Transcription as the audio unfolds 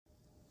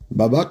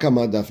Baba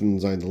Kama Daf,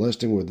 the last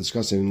thing we're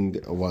discussing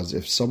was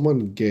if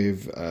someone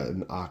gave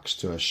an ox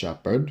to a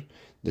shepherd,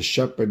 the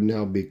shepherd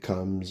now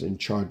becomes in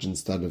charge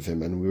instead of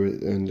him.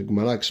 And the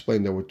Gemara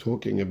explained that we're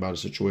talking about a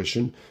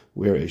situation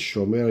where a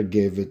shomer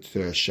gave it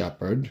to a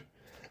shepherd,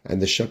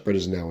 and the shepherd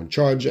is now in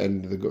charge.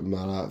 And the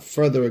Gemara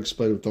further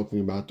explained we're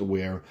talking about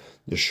where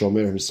the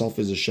shomer himself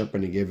is a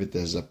shepherd and he gave it to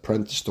his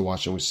apprentice to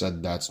watch, and we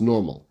said that's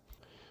normal.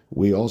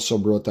 We also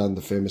brought down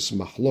the famous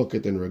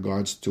mahloket in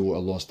regards to a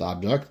lost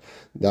object.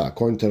 That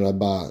according to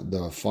Rabbah,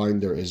 the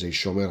finder is a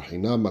shomer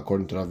hinam.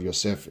 According to Rav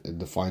Yosef,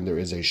 the finder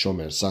is a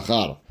shomer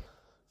sachar.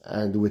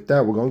 And with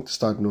that, we're going to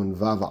start Nun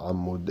Vav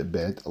Amud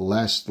Bet,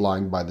 last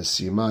line by the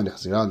Siman,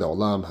 Yachzira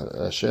Le'olam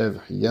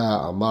Hashev Hiya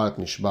Amarat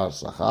Nishbar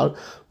Sachar,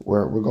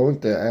 where we're going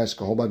to ask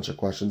a whole bunch of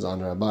questions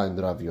on Rabbah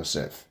and Rav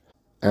Yosef.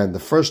 And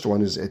the first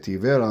one is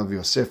Etive Rav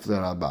Yosef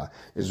le Rabbah.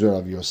 Is where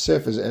Rav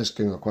Yosef is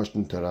asking a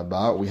question to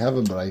Rabbah. We have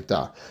a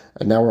Braita,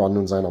 and now we're on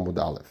Nun Zayin Amud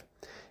Aleph.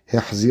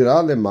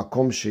 Hechzira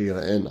le'makom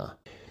she'yir'ena.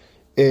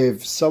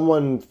 If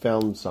someone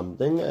found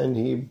something and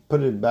he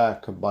put it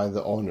back by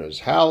the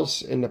owner's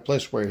house in a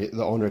place where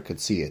the owner could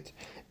see it,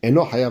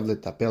 eno hayav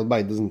letapel ba,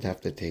 he doesn't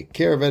have to take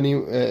care of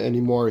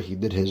anymore. He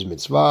did his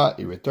mitzvah.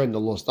 He returned the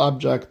lost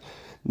object.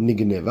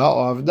 Nigneva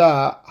o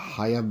avda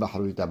hayav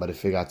b'haruta. But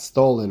if it got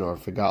stolen or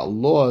if it got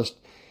lost,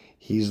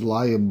 he's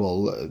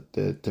liable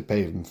to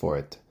pay him for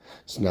it.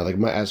 So now the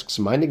Gemara asks,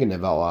 what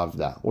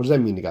does that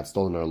mean he got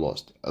stolen or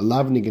lost? Are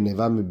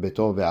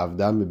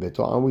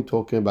we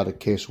talking about a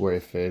case where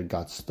if it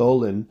got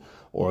stolen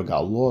or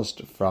got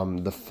lost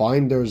from the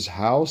finder's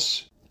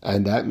house,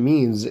 and that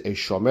means a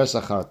shomer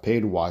sachar,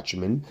 paid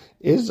watchman,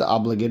 is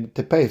obligated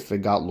to pay if it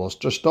got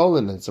lost or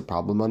stolen? It's a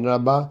problem on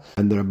Rabbah.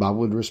 And the Rabbah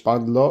would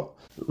respond, lo.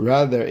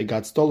 Rather, it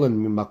got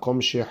stolen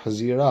from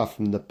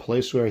the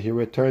place where he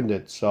returned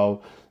it.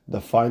 So the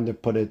finder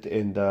put it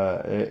in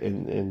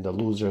the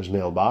loser's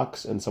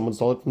mailbox, and someone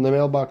stole it from the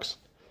mailbox.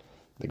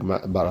 The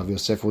Rav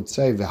Yosef would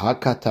say,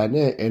 but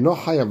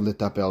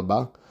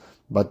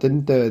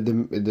didn't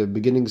the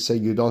beginning say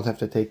you don't have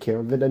to take care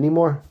of it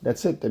anymore?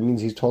 That's it. That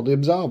means he's totally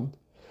absolved.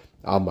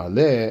 Amar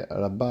le,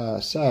 Rabbah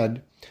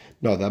said,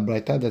 no, that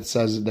braita that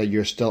says that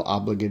you're still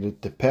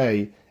obligated to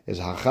pay is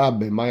hacha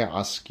b'may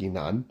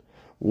askinan.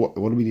 What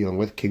are we dealing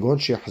with? We're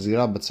talking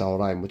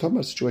about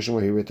a situation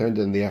where he returned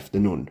in the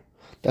afternoon.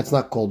 That's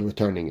not called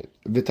returning it.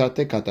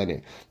 Vitate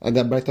katane. And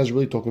that Braita is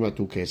really talking about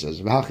two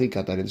cases. V'hachi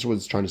katane. This is what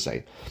it's trying to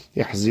say.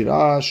 If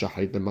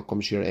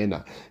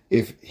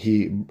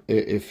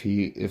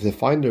the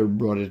finder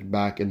brought it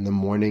back in the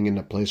morning in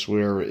a place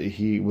where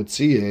he would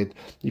see it,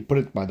 he put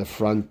it by the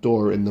front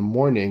door in the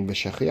morning,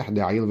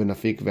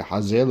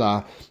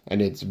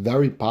 and it's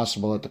very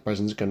possible that the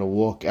person's going to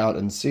walk out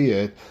and see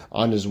it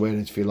on his way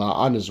to tefillah,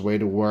 on his way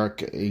to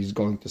work. He's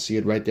going to see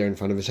it right there in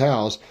front of his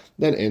house.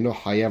 Then he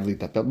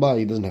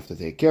doesn't have to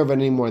take care of it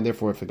anymore, and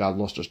therefore if it got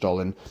lost or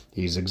stolen,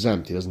 he's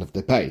exempt. He doesn't have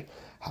to pay.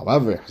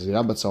 However, but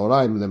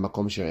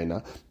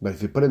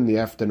if you put it in the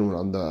afternoon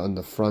on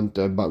the front,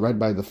 but right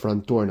by the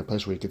front door in a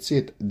place where you could see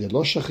it,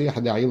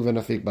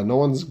 but no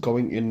one's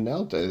going in and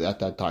out at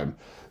that time.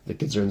 The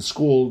kids are in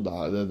school,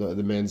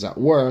 the man's at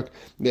work.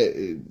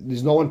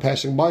 There's no one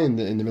passing by in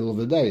the middle of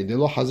the day. The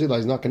hazila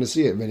is not going to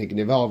see it. And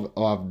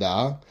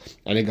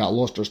it got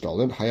lost or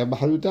stolen,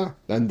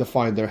 then the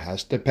finder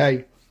has to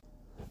pay.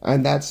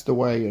 And that's the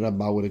way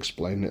Rabbah would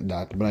explain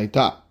that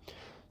Braita.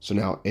 So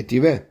now,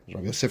 Etive,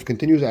 Rav Yosef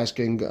continues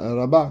asking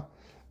Rabbah,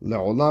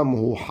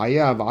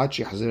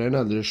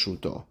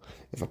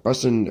 if a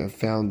person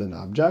found an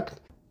object,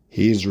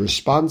 he is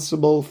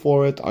responsible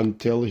for it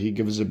until he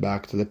gives it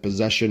back to the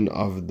possession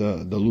of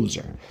the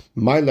loser.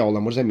 What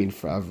does that mean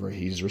forever?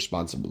 He's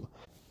responsible.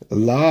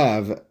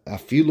 Aren't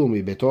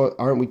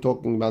we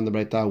talking about the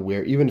Braita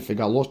where even if it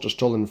got lost or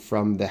stolen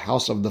from the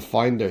house of the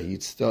finder,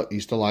 he's still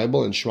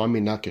liable, and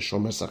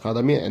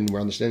and we're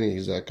understanding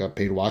he's like a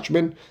paid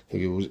watchman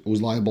who was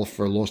liable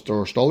for lost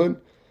or stolen?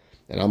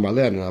 And Amar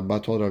and Abba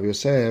told Rav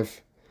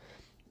Yosef,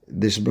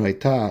 this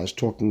Braita is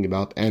talking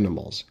about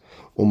animals.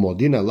 And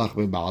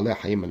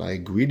I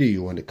agree to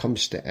you when it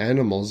comes to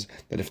animals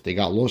that if they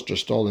got lost or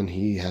stolen,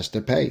 he has to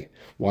pay.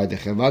 Why?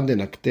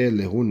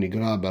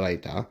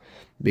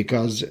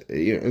 Because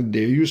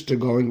they're used to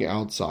going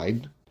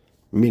outside,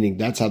 meaning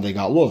that's how they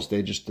got lost.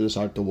 They just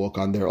decided to walk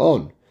on their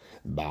own.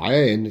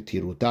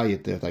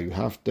 You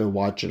have to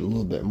watch it a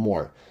little bit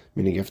more,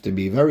 meaning you have to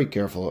be very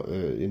careful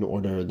in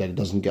order that it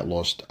doesn't get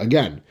lost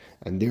again.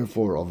 And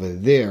therefore, over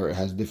there, it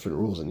has different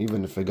rules. And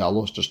even if it got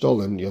lost or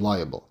stolen, you're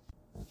liable.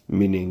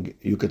 Meaning,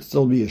 you could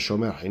still be a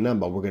shomer hinam,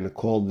 but we're going to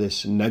call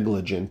this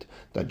negligent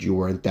that you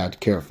weren't that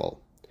careful.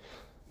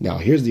 Now,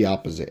 here's the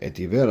opposite.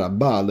 Etive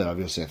Rabbah le Rav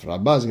Yosef.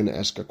 Rabbah is going to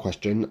ask a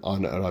question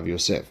on Rav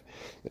Yosef.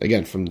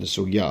 Again, from the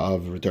sugya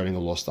of returning a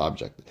lost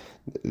object.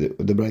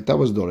 The Braita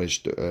was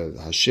doresh,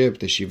 Hashev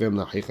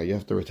teshivem lachicha, you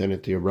have to return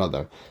it to your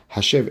brother.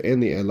 Hashev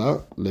eni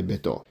ela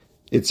lebeto.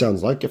 It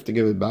sounds like you have to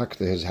give it back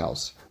to his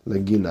house.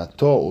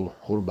 Leginato ul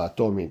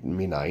hurbato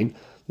minayin.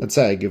 Let's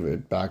say I give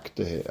it back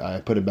I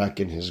put it back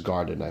in his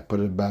garden. I put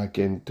it back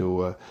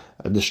into a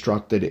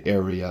destructed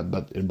area,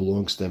 but it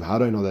belongs to him. How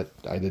do I know that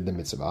I did the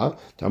mitzvah?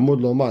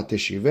 Talmud loma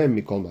teshivem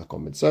mikol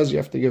makom. It says you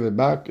have to give it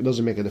back. It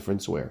doesn't make a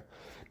difference where.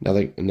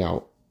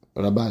 Now,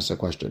 Rabbi has a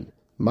question.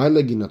 My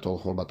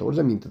leginatol churbato. What does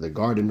that mean to the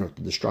garden or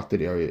the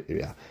destructed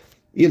area?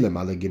 If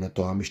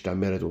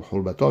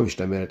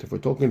we're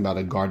talking about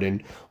a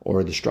garden or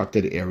a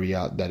destructed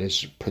area that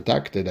is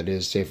protected, that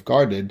is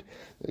safeguarded,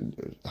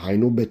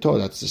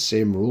 that's the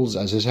same rules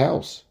as his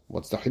house.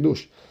 What's the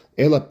chidush?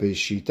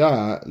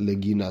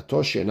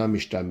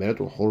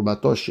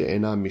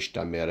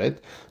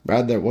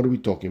 Rather, what are we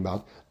talking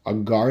about? A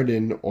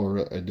garden or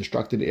a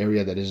destructed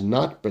area that is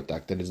not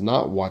protected, is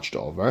not watched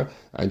over,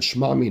 and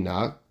shma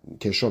mina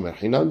keshomer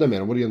hinam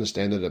damer. What do you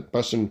understand? That a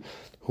person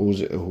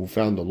who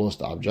found a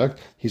lost object,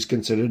 he's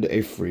considered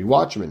a free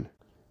watchman,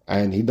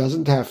 and he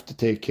doesn't have to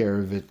take care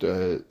of it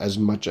as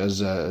much as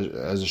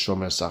a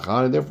shomer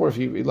sachar. And therefore, if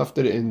he left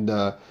it in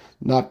the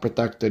not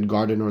protected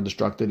garden or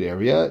destructed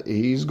area,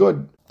 he's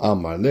good.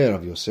 Amar le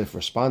Rav Yosef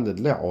responded,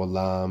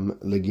 le'olam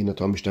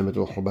leginato mishtamet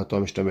u'churbato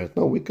mishtamet.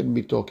 No, we could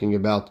be talking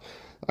about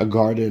a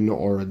garden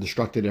or a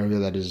destructed area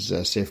that is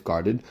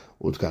safeguarded.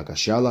 And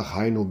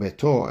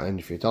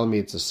if you tell me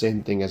it's the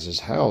same thing as his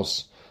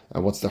house,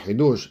 and what's the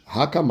chidush?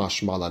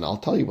 Hakamashmalan. I'll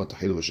tell you what the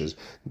chidush is.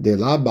 De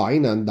la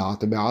ba'inan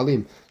da'at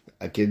be'alim.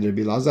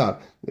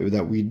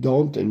 That we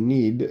don't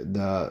need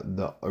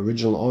the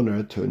original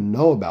owner to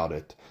know about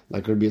it.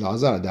 Like Rabbi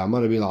Elazar, the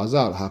Amar Rabbi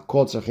Elazar,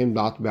 hakol tzarchim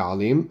da'at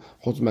be'alim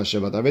chutz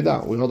me'shevat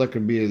aveda. We know that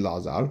Rabbi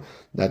Elazar,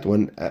 that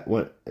when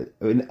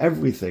in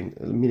everything,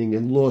 meaning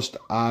in lost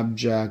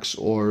objects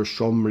or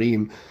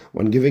shomrim,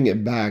 when giving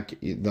it back,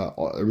 the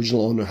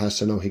original owner has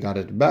to know he got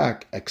it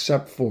back,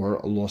 except for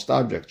a lost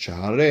object.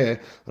 Shahare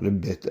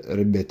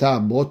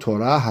rebeta bo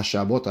Torah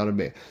hashabot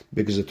arbe,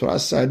 because the Torah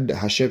said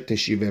hashev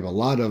teshivem, a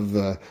lot of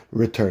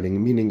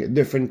returning, meaning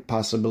different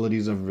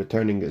possibilities of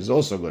returning is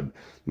also good.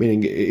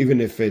 Meaning,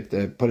 even if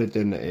it put it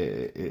in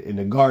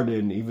a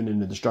garden, even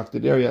in a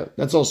destructed area,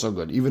 that's also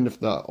good, even if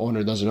the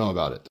owner doesn't know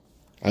about it,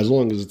 as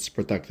long as it's a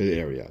protected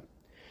area.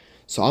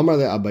 So Amar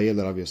le Abaye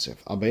le Rav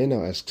Yosef. Abaye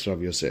now asks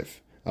Rav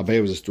Yosef.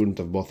 Abaye was a student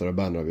of both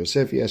Rabban and Rav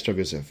Yosef. He asked Rav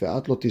Yosef,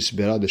 "Ve'at lo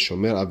tisbera de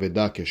shomer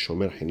aveda ke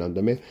shomer chinam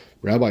dameh."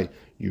 Rabbi,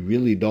 you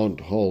really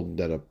don't hold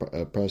that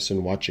a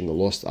person watching a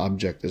lost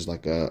object is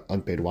like an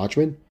unpaid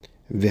watchman?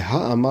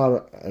 Veha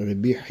Amar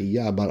Rabbi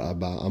Hiya bar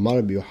Abba Amar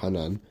Rabbi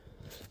Yohanan.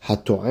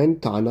 Hato'en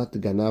ta'anat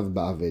ganav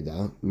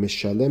ba'aveda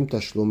mishalem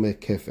tashlumei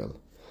kefel.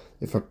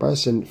 If a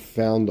person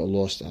found a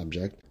lost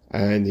object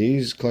and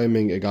he's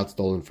claiming it got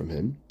stolen from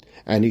him,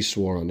 and he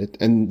swore on it,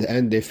 and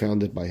they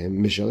found it by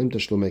him, mishalem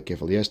tashlumei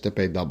kefel, he has to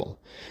pay double.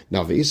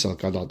 Now, ve'isal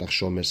kadat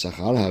shomer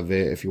sachar have,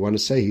 if you want to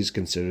say he's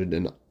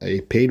considered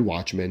a paid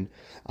watchman,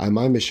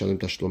 amay mishalem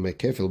tashlumei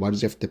kefel, why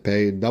does he have to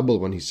pay double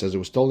when he says it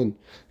was stolen?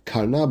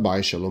 Karna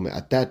bai shalomei.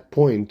 At that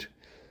point,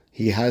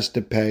 he has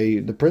to pay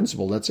the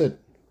principal. That's it.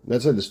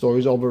 That's it. The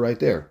story's over right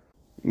there.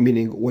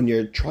 Meaning, when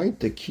you're trying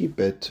to keep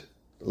it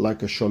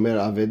like a shomer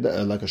aved,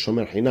 like a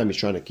shomer hinam, you're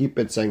trying to keep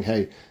it, saying,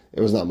 "Hey, it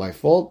was not my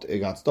fault. It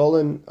got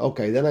stolen."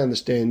 Okay, then I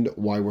understand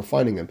why we're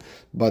finding him.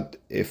 But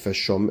if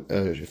shomer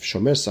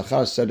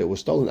sachar said it was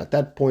stolen, at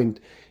that point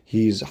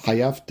he's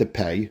hayav to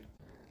pay,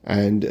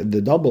 and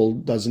the double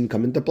doesn't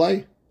come into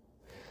play.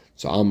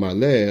 So Amar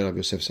le Rav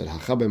Yosef said,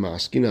 "Hacha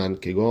b'ma'askinan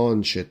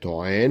kegon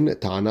sheto'en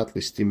ta'anat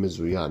listim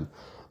mezuyan."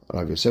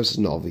 Rav Yosef says,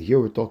 "No, over here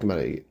we're talking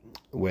about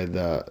where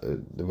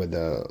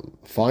the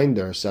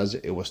finder says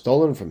it was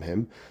stolen from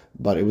him,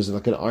 but it was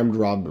like an armed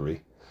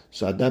robbery.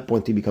 So at that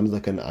point he becomes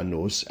like an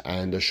anus,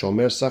 and the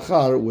shomer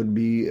sachar would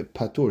be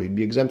patur. He'd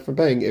be exempt from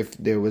paying if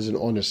there was an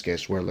honest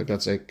case where, like,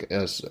 let's say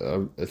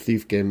a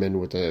thief came in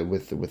with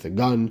a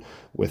gun,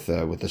 with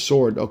a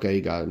sword. Okay,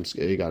 he got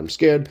him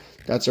scared.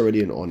 That's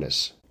already an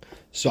honest.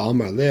 So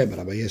Amar le, but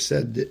Abaye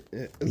said,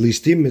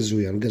 listim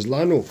mezuyan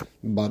gazlanu,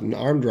 but an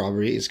armed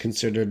robbery is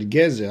considered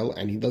gezel,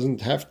 and he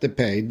doesn't have to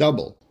pay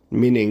double.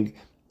 Meaning,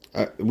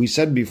 we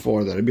said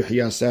before that Rabbi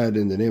Hiya said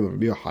in the name of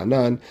Rabbi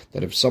Yohanan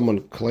that if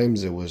someone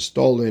claims it was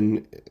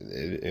stolen,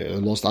 a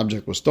lost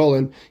object was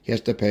stolen, he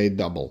has to pay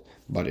double.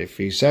 But if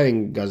he's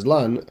saying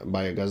gazlan,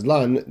 by a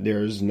gazlan,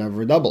 there's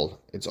never double.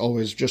 It's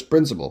always just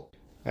principle.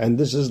 And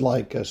this is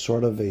like a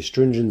sort of a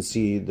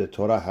stringency the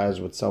Torah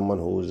has with someone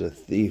who is a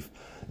thief.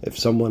 If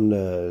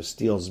someone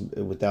steals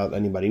without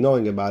anybody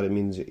knowing about it,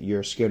 means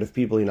you're scared of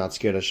people, you're not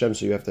scared of Hashem,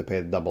 so you have to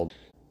pay the double.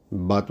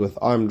 But with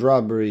armed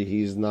robbery,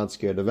 he's not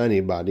scared of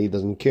anybody, he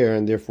doesn't care,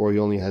 and therefore he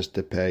only has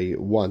to pay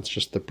once,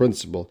 just the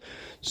principle.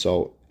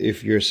 So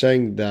if you're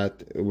saying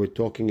that we're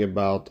talking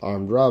about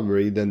armed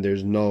robbery, then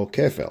there's no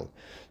kefel.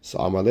 So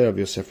Amalei Rav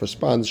Yosef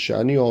responds,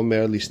 Shani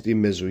omer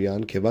listim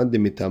mezuyan kevan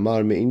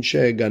demitamar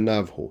meinshe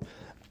ganavhu.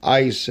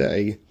 I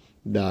say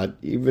that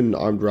even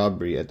armed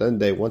robbery, at the end of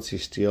the day, once he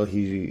steals,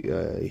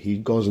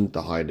 he goes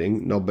into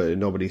hiding,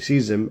 nobody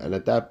sees him, and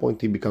at that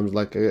point he becomes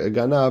like a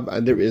ganav,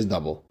 and there is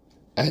double.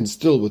 And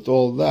still, with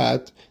all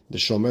that, the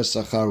shomer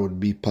sachar would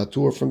be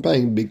patur from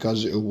paying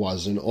because it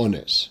wasn't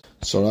honest.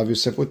 So Rav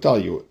Yosef would tell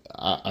you,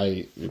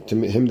 to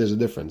him there's a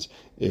difference.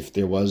 If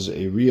there was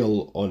a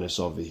real onus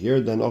over here,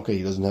 then okay,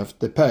 he doesn't have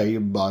to pay,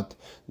 but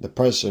the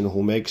person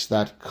who makes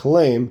that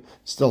claim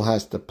still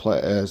has to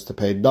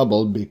pay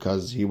double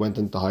because he went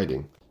into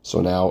hiding.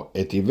 So now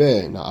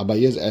etive. Now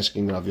Abaye is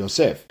asking Rav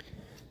Yosef.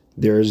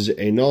 There's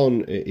a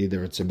known,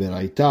 either it's a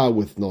beraita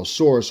with no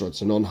source or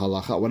it's a known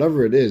halacha,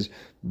 whatever it is.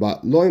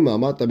 But lo im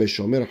amata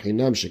beshomer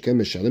chinam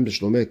shekem meshalem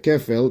teshlomei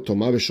kefel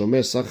toma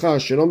beshomer sachar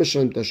shelo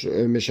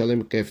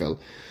meshalem kefel.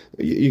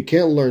 You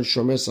can't learn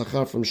shomer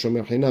sachar from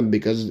shomer chinam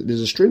because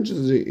there's a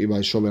stringency by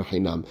shomer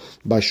chinam.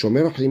 By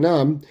shomer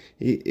chinam,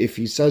 if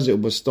he says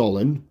it was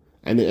stolen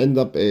and it end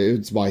up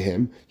it's by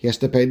him, he has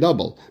to pay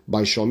double.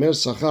 By shomer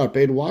sachar,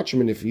 paid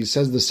watchman, if he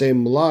says the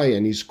same lie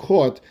and he's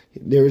caught,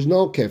 there is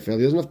no kefel.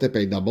 He doesn't have to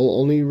pay double,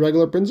 only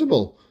regular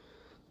principal.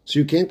 So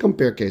you can't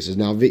compare cases.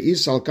 Now, if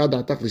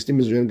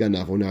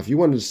you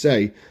want to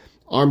say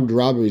armed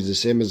robbery is the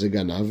same as a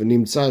ganav,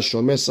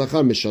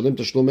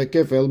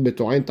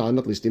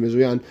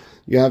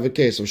 you have a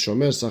case of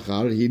shomer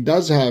sachar. He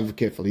does have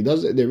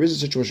kefil. There is a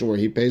situation where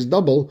he pays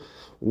double,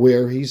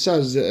 where he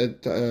says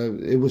that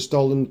it was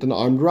stolen in an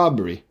armed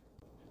robbery.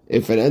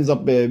 If it ends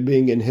up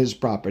being in his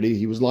property,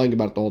 he was lying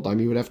about it the whole time,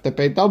 he would have to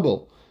pay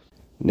double.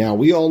 Now,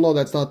 we all know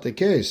that's not the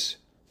case.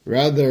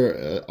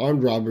 Rather,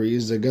 armed robbery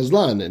is a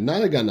gazlan and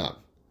not a ganav.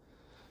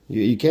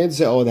 You can't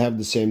say, oh, they have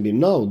the same din.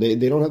 No, they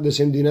don't have the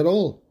same din at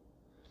all.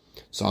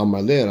 So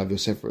Amar Le, Rav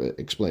Yosef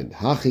explained.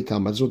 Hachi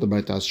Kama, that's what the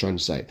Braita is trying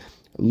to say.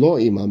 Lo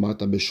im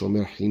amarta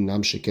b'shomer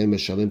chinam sheken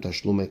meshalem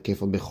tashlumei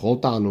kefil b'chol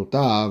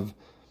ta'anotav.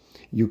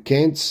 You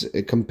can't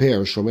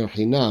compare shomer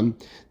chinam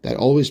that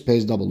always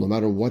pays double, no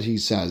matter what he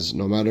says,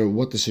 no matter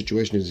what the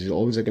situation is. He's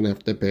always going to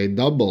have to pay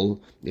double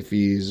if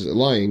he's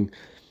lying.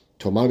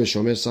 You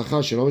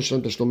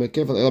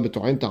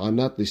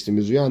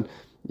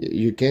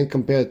can't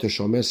compare it to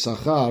shomer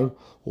sachar,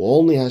 who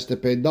only has to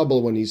pay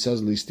double when he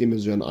says listim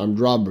is an armed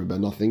robbery, but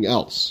nothing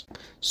else.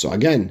 So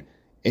again,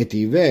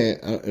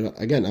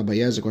 Abaye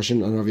has a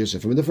question on Rav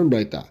Yosef from a different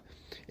Braita.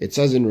 It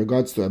says in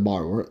regards to a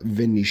borrower,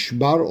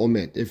 v'nishbar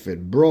omet, if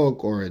it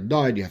broke or it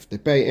died, you have to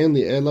pay.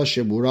 Enli ela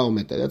shebura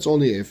omet. That's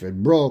only if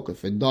it broke,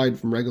 if it died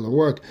from regular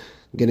work.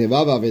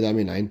 Geneva v'aveda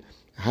minayin.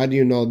 How do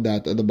you know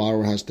that the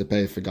borrower has to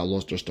pay if it got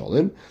lost or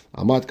stolen?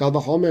 Amat kal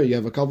v'chomer, you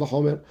have a kal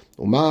v'chomer.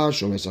 Uma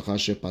shomer sachar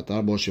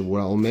shepatar bo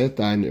shevura omet,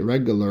 and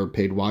regular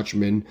paid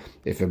watchman,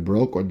 if it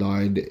broke or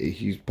died,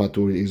 he's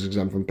patur, he's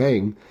exempt from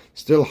paying.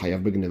 Still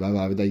hayav b'gneva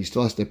v'aveda, he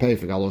still has to pay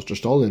if it got lost or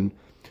stolen.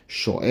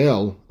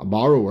 Shoel, a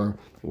borrower,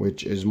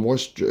 which is more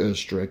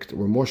strict.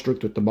 We're more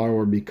strict with the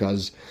borrower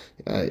because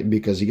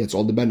he gets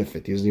all the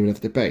benefit. He doesn't even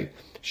have to pay.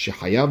 He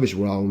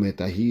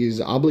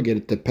is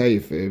obligated to pay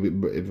if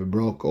it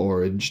broke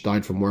or it just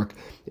died from work.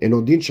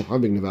 All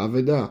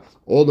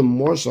the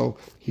more so,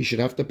 he should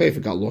have to pay if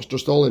it got lost or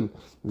stolen.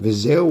 And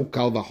this is a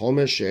kal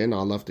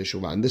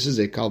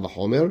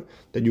v'chomer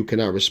that you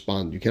cannot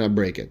respond. You cannot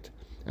break it.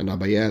 And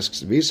Abaye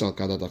asks, and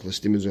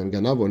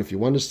if you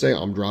want to say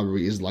armed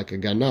robbery is like a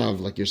ganav,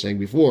 like you're saying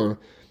before,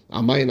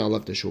 why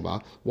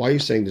are you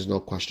saying there's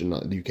no question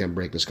that you can't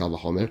break this kal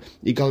v'chomer?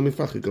 You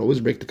could always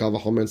break the kal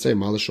v'chomer and say,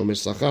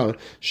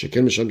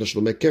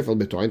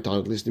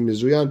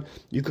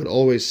 you could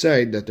always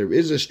say that there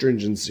is a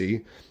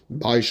stringency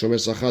by shomer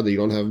sachar that you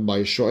don't have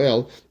by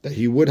shoel, that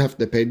he would have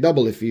to pay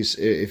double if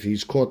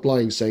he's caught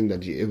lying saying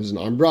that it was an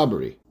armed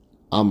robbery.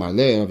 Amar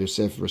Le, Rav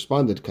Yosef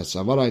responded,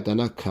 Kasavara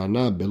itana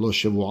kana belo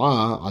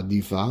shevu'a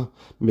adifa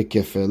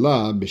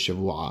mikefela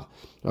b'shevu'a.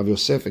 Rav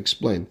Yosef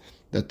explained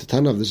that the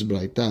Tana of this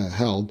Braita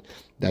held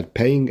that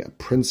paying a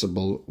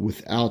principal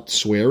without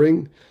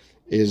swearing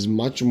is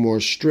much more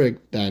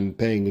strict than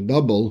paying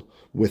double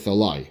with a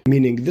lie.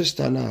 Meaning this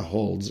Tana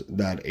holds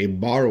that a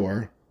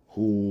borrower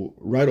who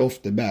right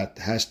off the bat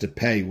has to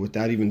pay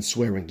without even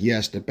swearing, he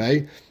has to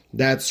pay,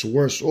 that's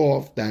worse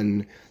off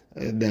than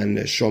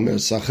shomer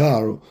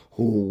sachar,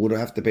 who would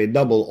have to pay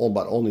double,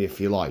 but only if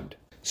he lied.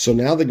 So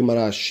now the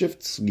Gemara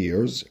shifts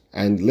gears,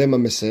 and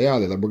lema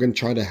mesayale, we're going to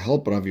try to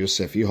help Rav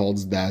Yosef. He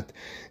holds that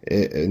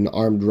an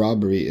armed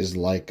robbery is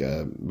like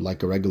a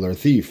regular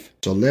thief.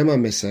 So lema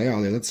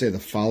mesayale, let's say the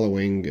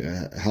following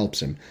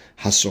helps him.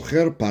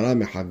 Hasocher para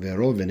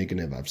mechavero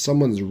v'nigneva. If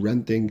someone's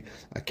renting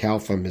a cow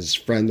from his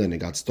friend and it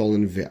got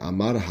stolen,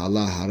 ve'amar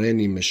hala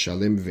hareni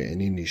meshalem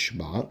ve'eni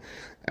nishba,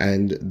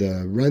 and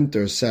the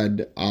renter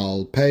said,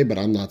 I'll pay, but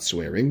I'm not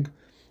swearing.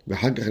 And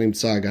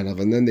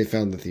then they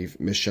found the thief.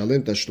 The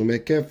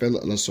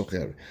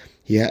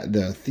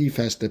thief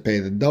has to pay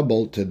the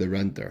double to the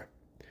renter.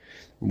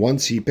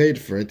 Once he paid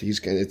for it,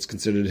 it's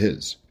considered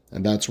his.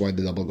 And that's why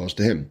the double goes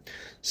to him.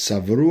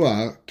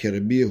 Savrua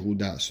Rabbi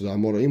Yehuda. So the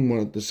Amoraim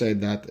wanted to say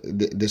that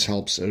this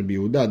helps Rabbi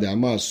Yehuda. The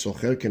Amar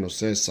Socher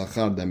Kenoseh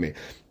Sachar Dame.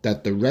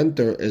 That the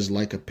renter is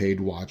like a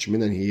paid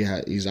watchman and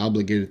he's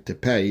obligated to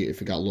pay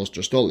if it got lost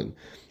or stolen.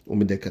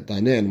 When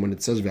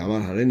it says I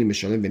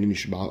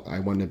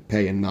want to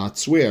pay and not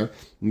swear,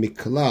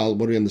 Miklal,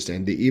 what do we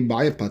understand? That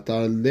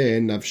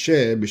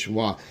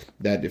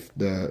if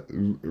the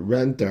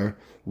renter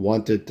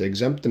wanted to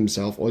exempt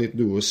himself, all you have to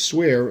do was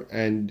swear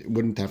and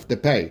wouldn't have to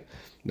pay.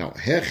 Now,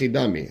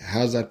 hechidami,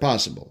 how's that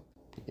possible?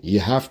 You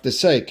have to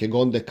say,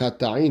 kegon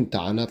dekata'in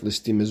ta'anat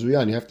listim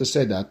mezuyan. You have to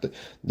say that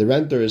the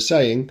renter is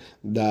saying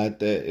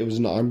that it was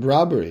an armed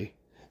robbery.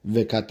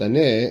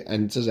 Vekataneh,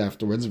 and it says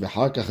afterwards,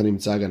 v'har kach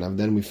nimtza ganav,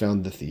 then we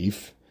found the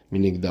thief,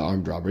 meaning the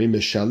armed robbery.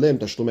 Mishalem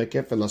tashlumei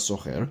kefel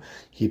lasocher.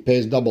 He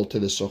pays double to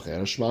the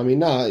socher. Shma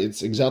mina,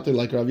 it's exactly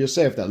like Rav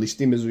Yosef, that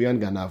listim mezuyan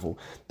ganavu,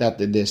 that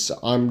this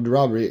armed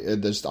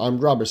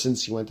robber,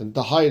 since he went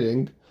into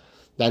hiding,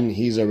 then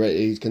he's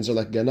considered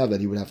like ganav,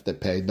 that he would have to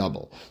pay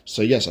double.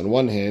 So yes, on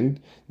one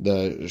hand,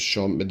 the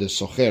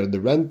socher,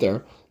 the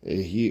renter,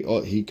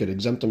 he could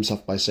exempt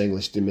himself by saying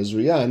listim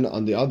mezuyan.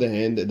 On the other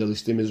hand, the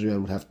listim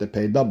mezuyan would have to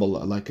pay double,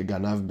 like a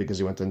ganav, because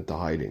he went into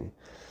hiding.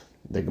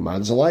 The Gemara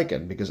doesn't like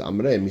it, because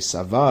Amre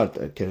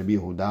misavart kerebi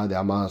Yehuda de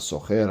amar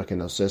socher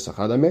kenaseh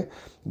sachadame.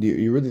 Do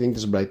you really think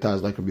this Braita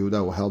is like Rabbi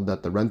Yehuda, who held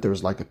that the renter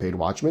is like a paid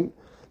watchman?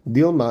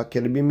 Dilma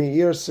kerebi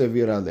Meir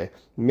sevirale.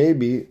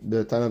 Maybe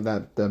the time of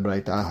that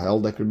Braita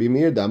held like Rabbi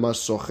Meir de amar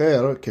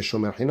socher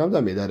keshomer chinam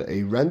dami, that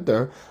a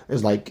renter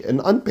is like an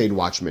unpaid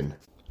watchman,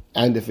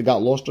 and if it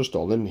got lost or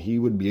stolen, he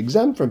would be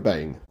exempt from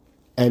paying.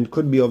 And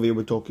could be over here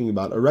we're talking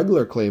about a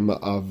regular claim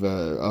of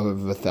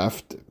a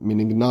theft,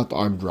 meaning not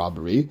armed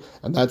robbery,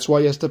 and that's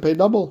why he has to pay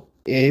double.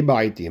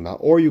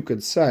 Or you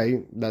could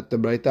say that the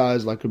Braita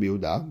is like Rabbi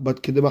Yehuda,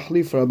 but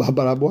k'demahlif Rabba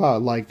bar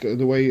Abuha, like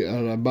the way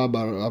Rabba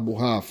bar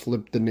Abuha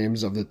flipped the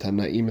names of the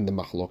Tanaim in the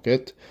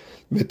Machloket,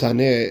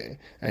 V'taneh,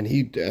 and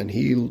he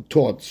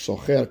taught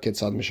Socher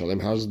ketzad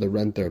mishalem, how does the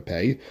renter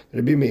pay?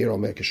 Rabbi Meir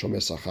omer keshomer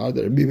sachar.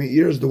 Rabbi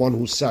Meir is the one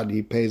who said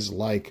he pays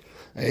like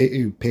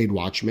a paid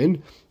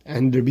watchman.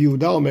 And Rabbi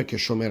Yehuda omer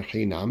keshomer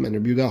chinam, and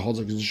Rabbi Yehuda holds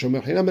like it's a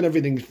shomer chinam, and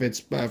everything fits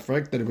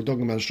perfect that if we're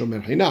talking about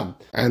shomer chinam,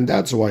 and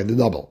that's why the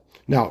double.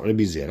 Now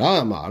Rabbi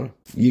Zera Amar,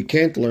 you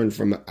can't learn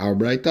from our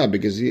Braita,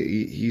 because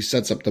he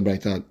sets up the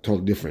Braita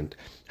totally different.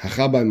 What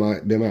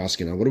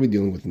are we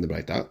dealing with in the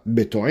Braita?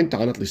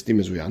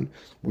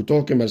 We're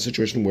talking about a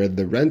situation where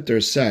the renter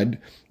said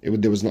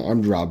there was an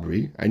armed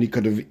robbery, and he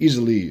could have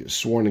easily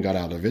sworn and got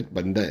out of it,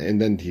 and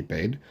then he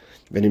paid.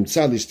 And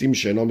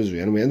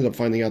we ended up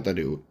finding out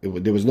that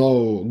there was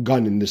no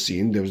gun in the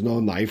scene, there was no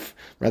knife,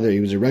 rather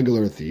he was a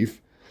regular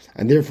thief,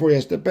 and therefore he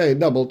has to pay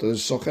double to the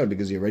socher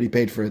because he already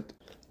paid for it.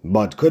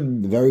 But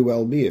could very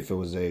well be if it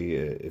was a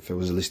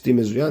listim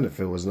mezuyan, if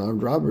it was an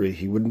armed robbery,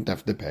 he wouldn't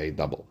have to pay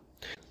double.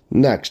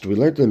 Next, we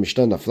learned in the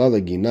Mishnah nafla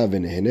legina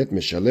v'nehenet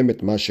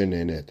mishalim ma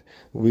shenehenet.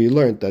 We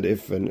learned that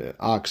if an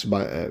ox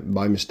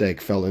by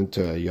mistake fell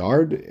into a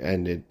yard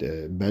and it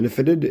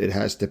benefited, it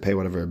has to pay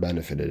whatever it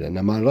benefited. And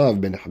Amar Rav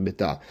ben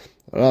Habita,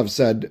 Rav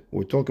said,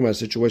 we're talking about a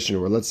situation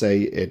where, let's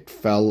say it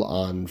fell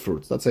on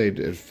fruits. Let's say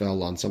it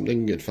fell on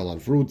something, it fell on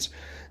fruits,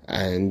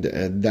 and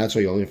that's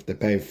why you only have to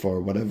pay for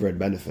whatever it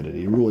benefited.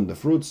 He ruined the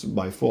fruits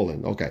by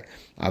falling. Okay.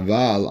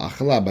 Aval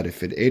achla, but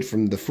if it ate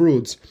from the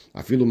fruits,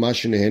 afilu ma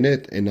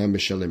shenehenet enam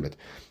mishalim,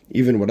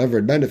 even whatever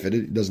it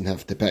benefited, it doesn't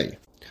have to pay.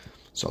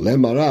 So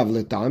lemarav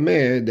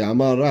letameh de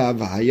amar Rav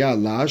haya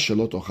la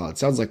shelo tochal. It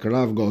sounds like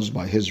Rav goes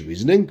by his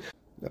reasoning.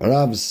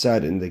 Rav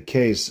said in the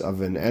case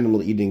of an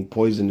animal eating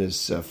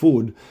poisonous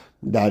food,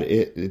 that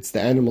it's the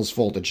animal's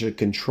fault. It should have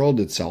controlled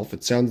itself.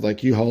 It sounds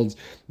like he holds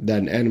that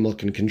an animal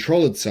can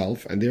control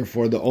itself, and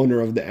therefore the owner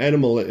of the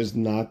animal is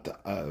not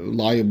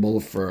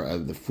liable for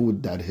the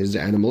food that his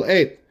animal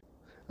ate.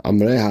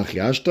 Amrei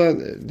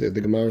hachiyashta, the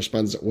Gemara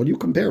responds, what are you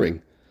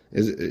comparing?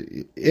 Let's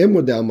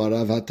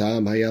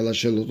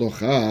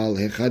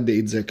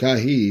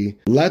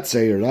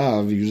say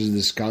Rav uses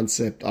this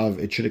concept of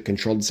it should have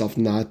controlled itself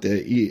not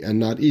to eat and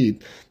not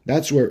eat.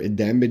 That's where it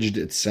damaged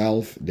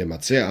itself.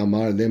 Because the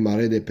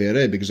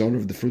owner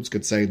of the fruits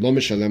could say, Lo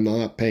mishalem, I'm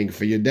not paying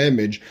for your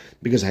damage,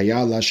 because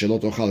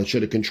it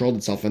should have controlled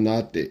itself and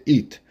not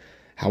eat.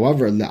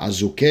 However,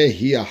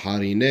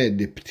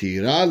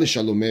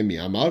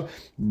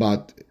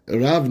 but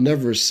Rav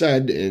never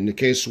said in the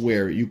case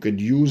where you could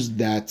use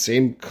that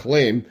same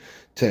claim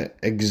to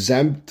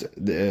exempt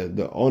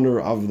the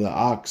owner of the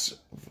ox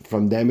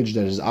from damage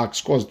that his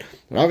ox caused.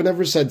 Rav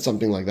never said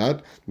something like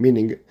that,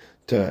 meaning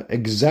to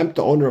exempt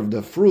the owner of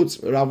the fruits,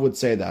 Rav would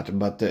say that,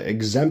 but to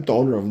exempt the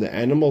owner of the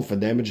animal for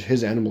damage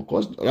his animal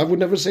caused, Rav would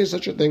never say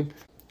such a thing.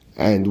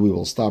 And we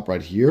will stop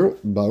right here.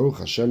 Baruch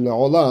Hashem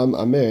le'olam,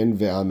 amen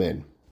ve'amen.